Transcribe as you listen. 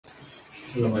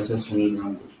Hello, myself Sunil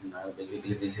Ramakrishnan.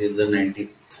 Basically, this is the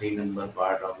 93 number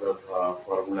part of the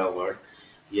Formula World.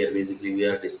 Here, basically, we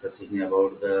are discussing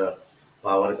about the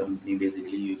power company.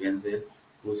 Basically, you can say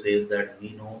who says that we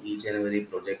know each and every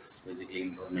project's basically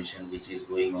information which is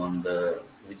going on the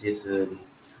which is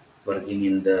working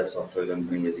in the software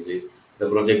company. Basically, the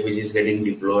project which is getting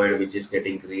deployed, which is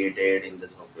getting created in the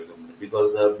software company,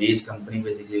 because the base company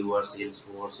basically who are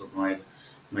Salesforce or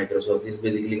Microsoft, this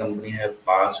basically company have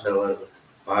passed our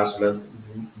past us.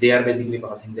 They are basically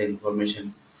passing the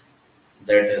information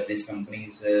that these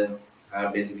companies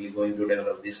are basically going to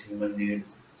develop these human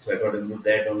needs. So according to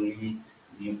that only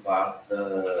you pass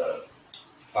the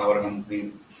power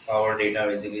company power data.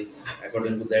 Basically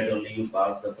according to that only you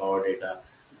pass the power data,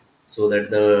 so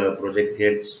that the project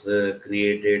gets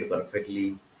created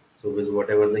perfectly. So with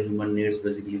whatever the human needs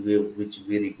basically which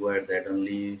we require, that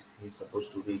only is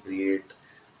supposed to be create,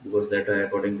 because that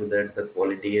according to that the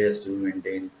quality has to be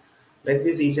maintained. Like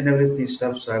this each and everything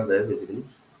stuffs are there basically.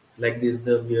 Like this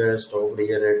the we are stopped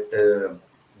here at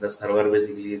the server.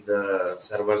 Basically the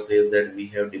server says that we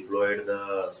have deployed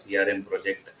the CRM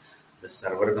project. The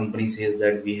server company says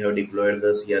that we have deployed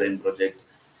the CRM project.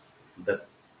 The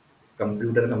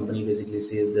computer company basically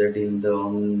says that in the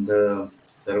on the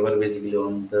server, basically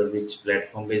on the which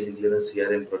platform basically the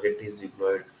CRM project is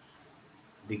deployed,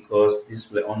 because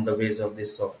on the base of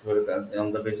this software,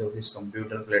 on the base of this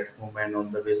computer platform and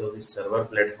on the base of this server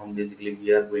platform, basically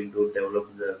we are going to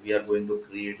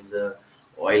create the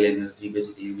oil energy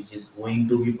basically, which is going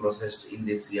to be processed in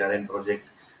this CRM project,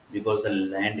 because the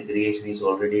land creation is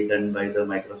already done by the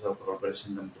Microsoft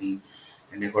Corporation company.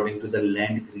 And according to the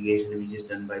land creation which is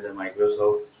done by the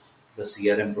Microsoft, the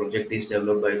CRM project is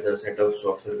developed by the set of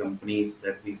software companies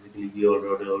that basically we have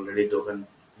already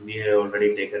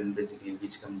taken basically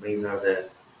which companies are there.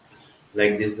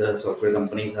 Like this, the software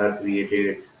companies has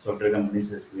created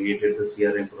the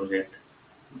CRM project.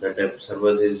 The dev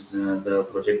servers is the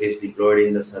project is deployed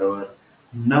in the server.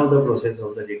 Now the process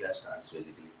of the data starts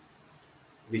basically.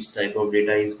 Which type of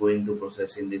data is going to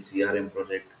process in the CRM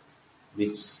project?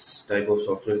 Which type of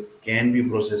software can be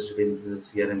processed in the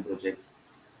CRM project?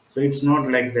 So it's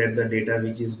not like that the data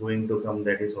which is going to come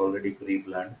that is already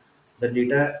pre-planned. The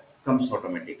data comes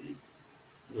automatically.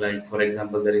 Like for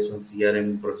example, there is one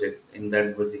CRM project in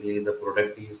that basically the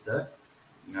product is the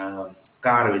uh,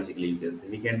 car. Basically, you can say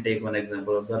we can take one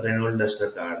example of the Renault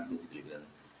Duster car. Basically,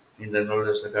 in Renault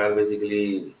Duster car,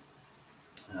 basically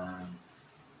uh,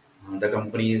 the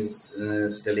company is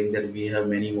telling that we have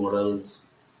many models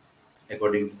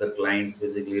according to the client's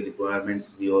basically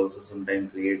requirements. We also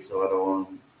sometimes creates our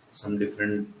own some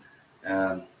different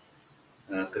uh,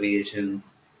 creations.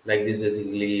 Like this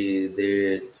basically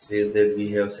they says that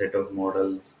we have set of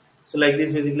models. So like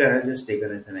this basically I have just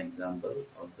taken as an example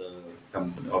of the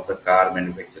company of the car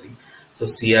manufacturing. So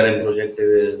CRM project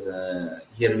is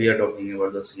here we are talking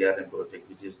about the CRM project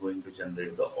which is going to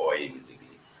generate the oil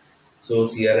basically. So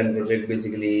CRM project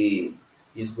basically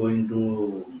is going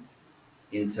to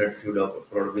insert few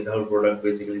product. Without product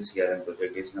basically CRM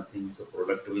project is nothing. So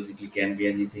product basically can be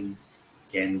anything,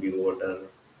 can be water,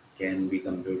 can be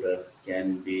computer,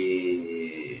 can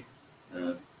be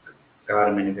uh,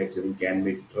 car manufacturing, can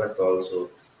be truck also,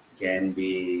 can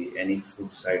be any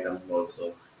foods item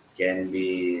also, can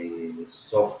be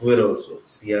software also,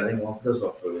 CRM of the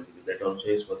software basically, that also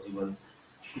is possible.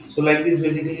 So like this,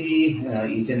 basically,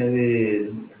 each and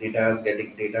every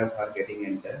data are getting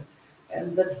entered,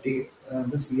 and the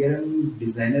CRM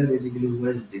designer basically who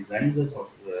has designed the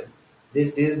software, they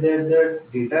says that the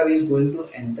data is going to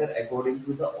enter according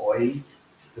to the oil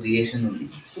creation only.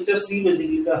 So just see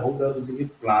basically the how the basically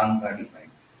plans are defined.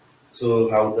 So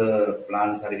how the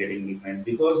plans are getting defined,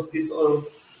 because this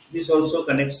also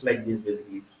connects like this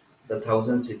basically. The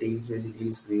thousand cities basically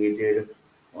is created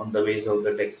on the base of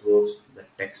the text box. The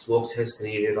text box has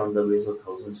created on the base of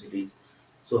thousand cities.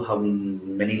 So how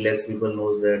many less people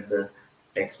knows that the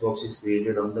text box is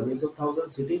created on the base of thousand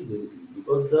cities basically,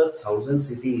 because the thousand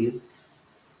cities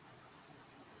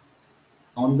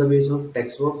on the base of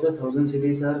text box, the thousand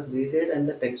cities are created and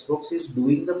the text box is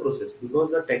doing the process, because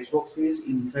the text box is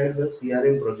inside the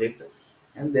CRM project,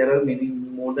 and there are many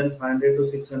more than 500 to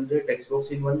 600 text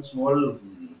box in one small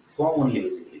form only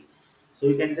basically. So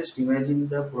you can just imagine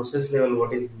the process level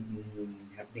what is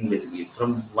happening basically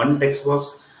from one text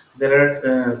box. There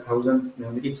are thousand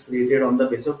it's created on the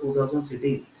base of 2000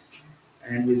 cities,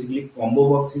 and basically combo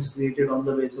box is created on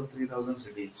the base of 3000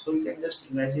 cities. So you can just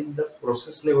imagine the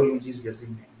process level which is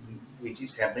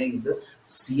happening in the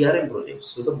CRM project.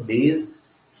 So the base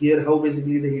here, how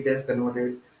basically the heat has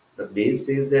converted. The base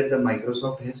says that the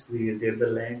Microsoft has created the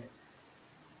land,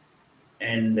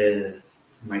 and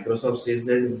Microsoft says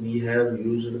that we have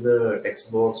used the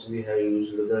text box, we have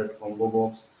used the combo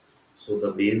box. So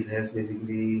the base has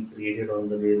basically created on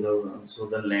the base of, so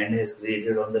the land has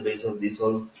created on the base of these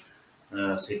all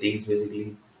cities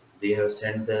basically. They have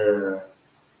sent the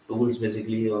tools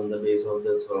basically on the base of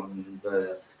this from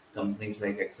the companies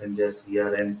like Accenture,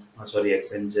 CRM,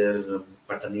 Accenture,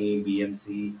 Patani,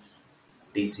 BMC,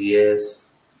 TCS,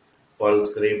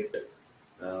 Script,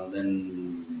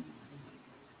 then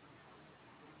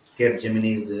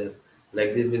Capgemini is there.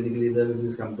 Like this, basically,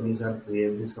 these companies are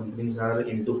these companies are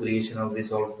into creation of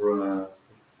this all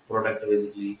product.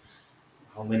 Basically,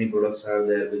 how many products are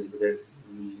there? Basically, that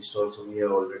list also we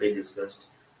have already discussed.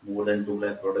 More than 2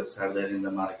 lakh products are there in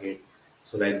the market.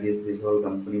 So like this whole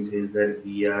company says that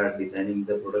we are designing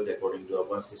the product according to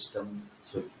our system.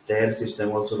 So their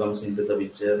system also comes into the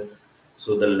picture.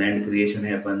 So the land creation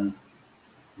happens.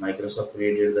 Microsoft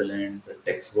created the land, the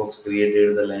text box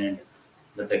created the land.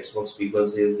 The text box people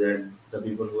says that the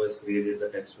people who has created the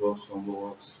text box combo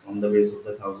box from the base of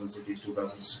the 1,000 cities,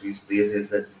 2,000 cities, they says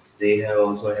that they have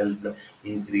also helped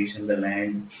in creation the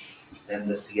land. Then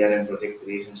the CRM project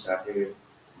creation started.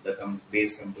 The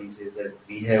base company says that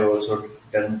we have also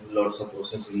done lots of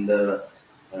process in the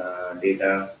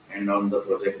data and on the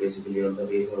project basically on the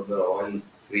base of the oil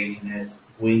creation has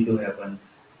going to happen.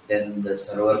 Then the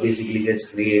server basically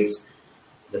gets creates.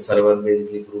 The server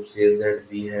basically group says that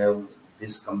we have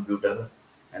this computer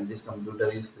and this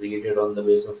computer is created on the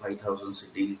base of 5,000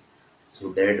 cities.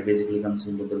 So that basically comes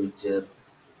into the picture.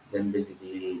 Then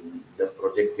basically the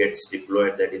project gets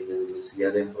deployed, that is basically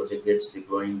CRM project gets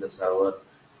deployed in the server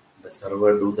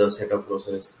do the setup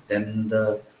process. Then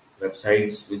the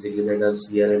websites basically that are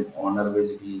CRM owner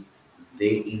basically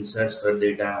they insert the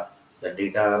data. The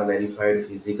data are verified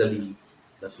physically.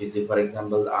 For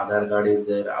example, Aadhaar card is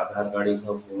there. Aadhaar card is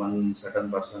of one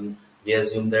certain person. We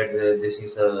assume that this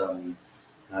is a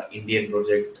Indian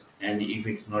project, and if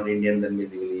it's not Indian, then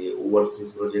basically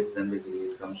overseas projects. Then basically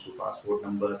it comes to passport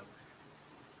number.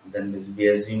 Then we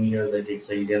assume here that it's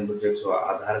a Indian project, so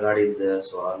Aadhaar card is there.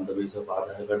 So on the basis of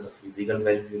Aadhaar card, the physical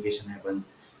verification happens.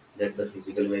 That the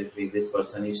physical verify this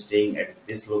person is staying at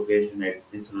this location, at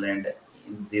this land,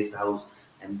 in this house,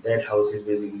 and that house is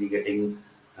basically getting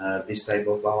this type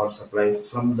of power supply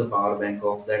from the power bank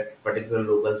of that particular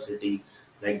local city.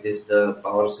 Like this, the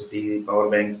power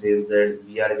bank says that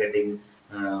we are getting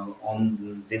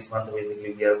on this month.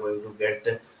 Basically, we are going to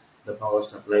get the power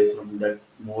supply from that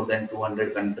more than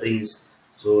 200 countries.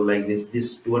 So like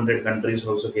this 200 countries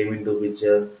also came into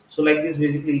picture. So like this,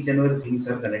 basically each and every things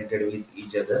are connected with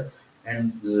each other,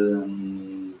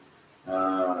 and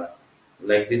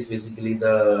like this, basically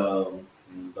the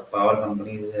power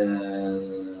companies.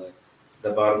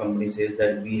 The power company says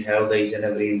that we have the each and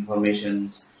every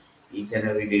informations, each and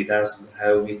every data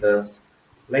have with us.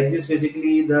 Like this,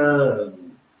 basically the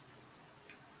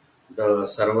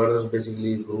server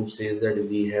basically group says that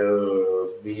we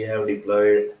have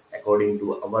deployed according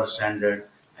to our standard,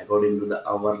 according to the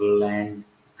our land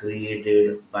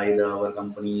created by the our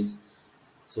companies.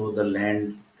 So the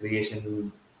land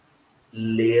creation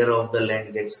layer of the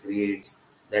land gets creates.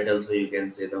 That also you can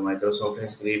say the Microsoft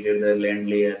has created the land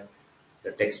layer.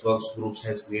 The text box groups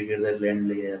has created the land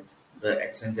layer. The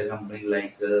Accenture company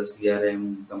like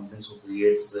CRM companies who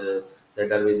creates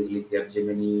that are basically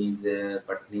Capgemini is there,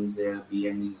 Patni is there,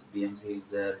 BMC is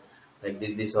there. Like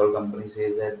this all company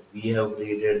says that we have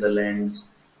created the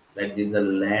lands. Like this, the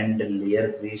land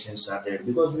layer creation started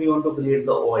because we want to create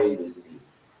the oil basically.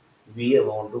 We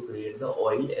want to create the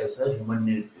oil as a human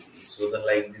needs basically. So the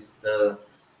like this the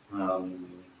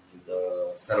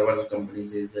server company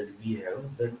says that we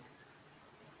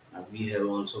have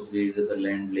also created the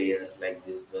land layer like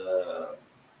this.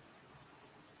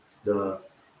 The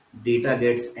data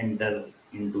gets entered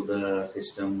into the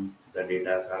system. The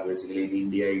data are basically in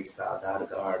India, it's the Aadhaar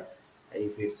card.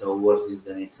 If it's overseas,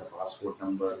 then it's a passport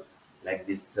number. Like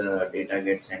this, the data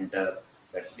gets entered.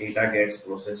 The data gets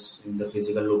processed in the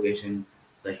physical location.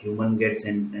 The human's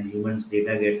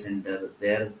data gets entered.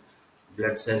 Their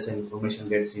blood cells information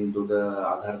gets into the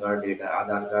Aadhaar card data.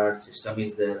 Aadhaar card system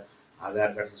is there.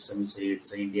 Aadhaar card system is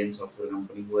it's an Indian software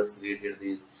company who has created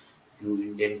this. Few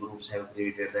Indian groups have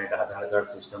created that Aadhaar card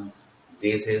system.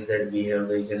 They says that we have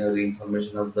the each and every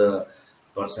information of the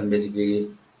person basically.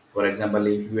 For example,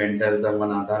 if you enter the one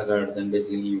Aadhaar card, then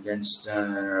basically you can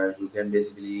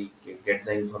basically get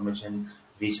the information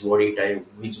which body type,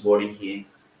 which body he,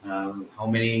 how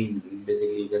many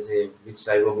basically you can say which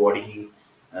type of body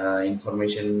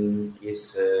information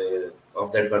is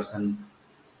of that person.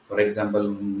 For example,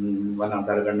 one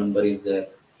Aadhaar card number is there.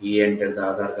 he entered the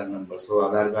Aadhaar card number. So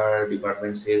Aadhaar card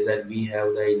department says that we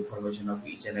have the information of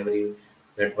each and every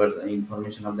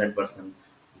information of that person,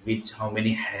 which how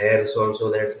many hairs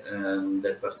also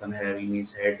that person have in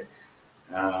his head,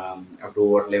 up to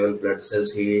what level blood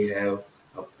cells he have,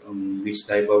 which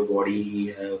type of body he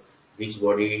have, which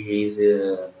body he is.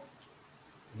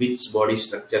 Which body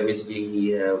structure basically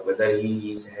he have, whether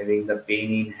he is having the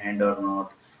pain in hand or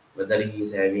not, whether he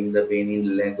is having the pain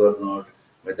in leg or not,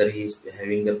 whether he is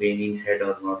having the pain in head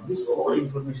or not. This all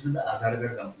information the Aadhaar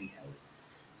card company has.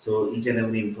 So each and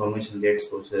every information gets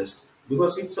processed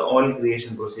because it's a all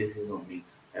creation process is only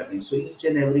happening. So each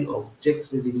and every object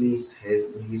basically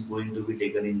is going to be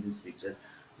taken in this picture.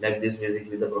 Like this,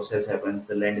 basically the process happens,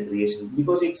 the land creation,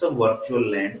 because it's a virtual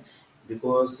land,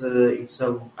 because it's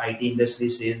a IT industry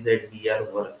says that we are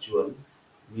virtual,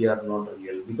 we are not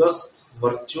real, because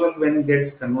virtual when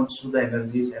gets converts to the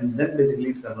energies and then basically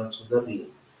it converts to the real.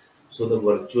 So the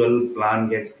virtual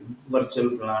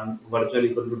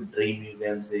equal to dream, you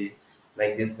can say.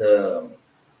 Like this, the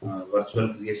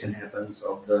virtual creation happens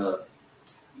of the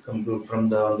compute from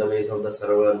the on the base of the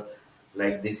server.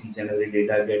 Like this, each and every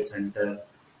data gets entered.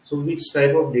 So which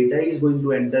type of data is going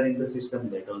to enter in the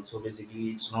system, that also basically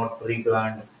it's not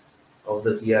pre-planned of the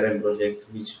CRM project,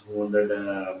 which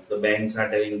the banks are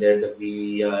telling that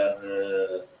we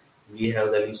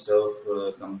have the list of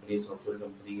companies, software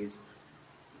companies.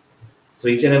 So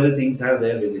each and every things are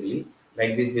there basically.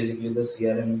 Like this, basically the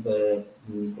CRM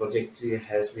project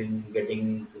has been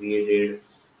getting created.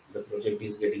 The project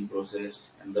is getting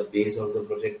processed, and the base of the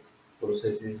project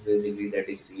process is basically that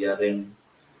is CRM,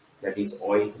 that is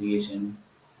oil creation.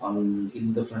 On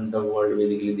in the front of world,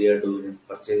 basically they are doing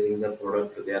purchasing the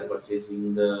product, they are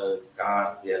purchasing the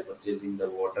car, they are purchasing the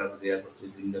water, they are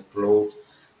purchasing the clothes,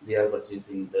 they are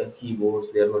purchasing the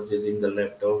keyboards, they are purchasing the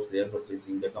laptops, they are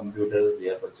purchasing the computers, they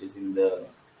are purchasing the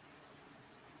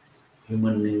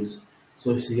human needs.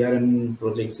 So CRM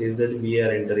project says that we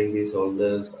are entering these all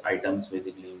those items,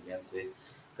 basically you can say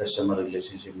customer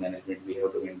relationship management we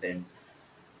have to maintain.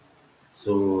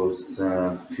 So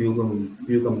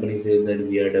few companies says that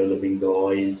we are developing the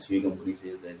oils, few companies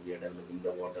says that we are developing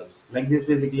the waters. Like this,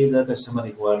 basically the customer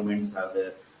requirements are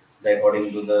there.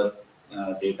 According to the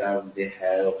data they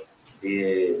have,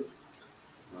 they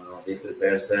they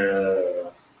prepares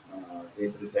they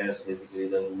prepares basically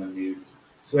the human needs.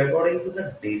 So according to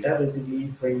the data, basically,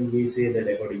 if I we say that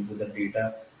according to the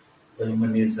data, the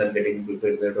human needs are getting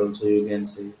prepared. That also you can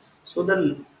say. So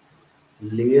the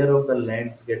layer of the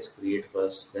lands gets created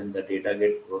first, then the data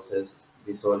get processed.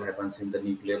 This all happens in the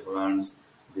nuclear plants.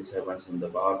 This happens in the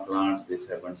power plants. This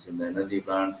happens in the energy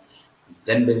plants.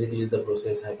 Then basically the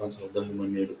process happens of the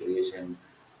human need creation.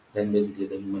 Then basically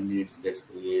the human needs gets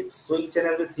created. So each and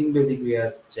everything basically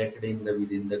are checked in the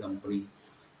within the company,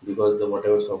 because the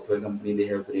whatever software company they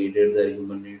have created the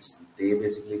human needs, they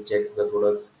basically checks the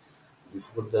products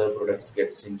before the products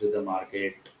gets into the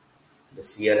market, the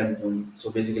CRM tool. So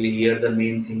basically here the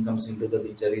main thing comes into the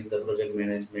picture is the project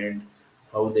management,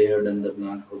 how they have done the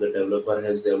plan, how the developer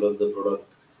has developed the product,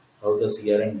 how the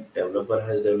CRM developer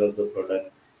has developed the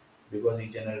product, because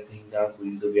each and everything are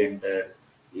going to be entered,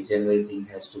 each and everything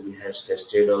has to be has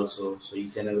tested also. So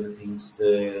each and everything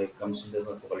comes into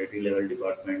the quality level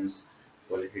departments.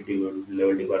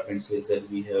 Level department says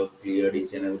that we have cleared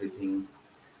each and everything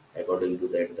according to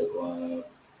that the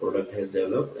product has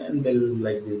developed, and then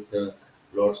like this the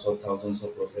lots of thousands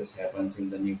of process happens in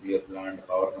the nuclear plant,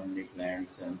 power company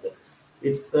plants, and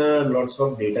it's lots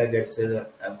of data gets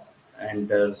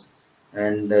enters,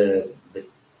 and the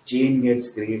chain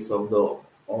gets creates of the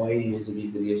oil basically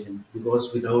creation,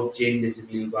 because without chain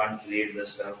basically you can't create the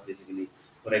stuff basically.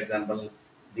 For example,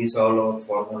 this all of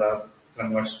formula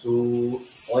converts to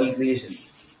oil creation.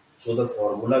 So the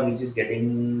formula which is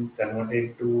getting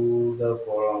converted to the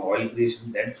for oil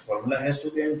creation, that formula has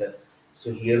to be entered.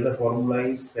 So here the formula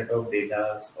is set of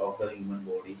data of the human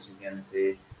bodies, you can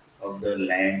say, of the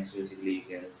lands basically you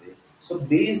can say. So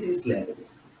base is land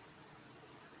basically,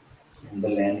 and the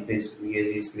land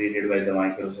is created by the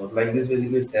Microsoft. Like this,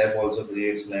 basically SAP also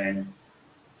creates lands.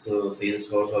 So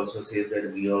Salesforce also says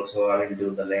that we also are into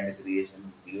the land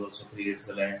creation. We also creates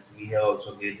the lands. We have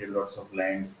also created lots of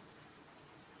lands.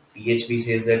 PHP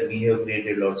says that we have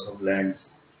created lots of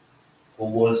lands.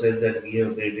 COBOL says that we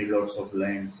have created lots of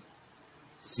lands.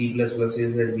 C++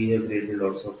 says that we have created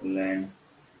lots of lands.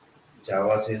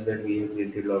 Java says that we have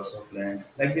created lots of land.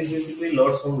 Like this, basically,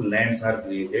 lots of lands are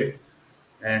created,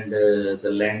 and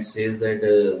the land says that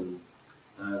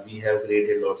we have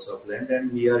created lots of land,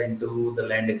 and we are into the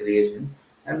land creation.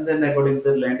 And then, according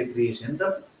to the land creation,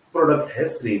 the product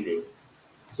has created.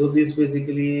 So this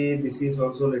is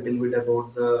also a little bit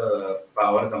about the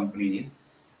power companies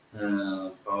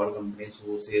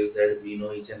who says that we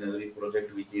know each and every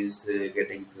project which is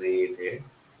getting created,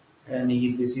 and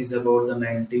this is about the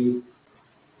 90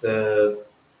 the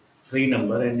three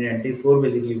number, and 94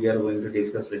 basically we are going to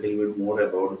discuss little bit more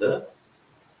about the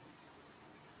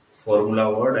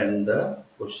formula word and the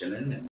question and answer.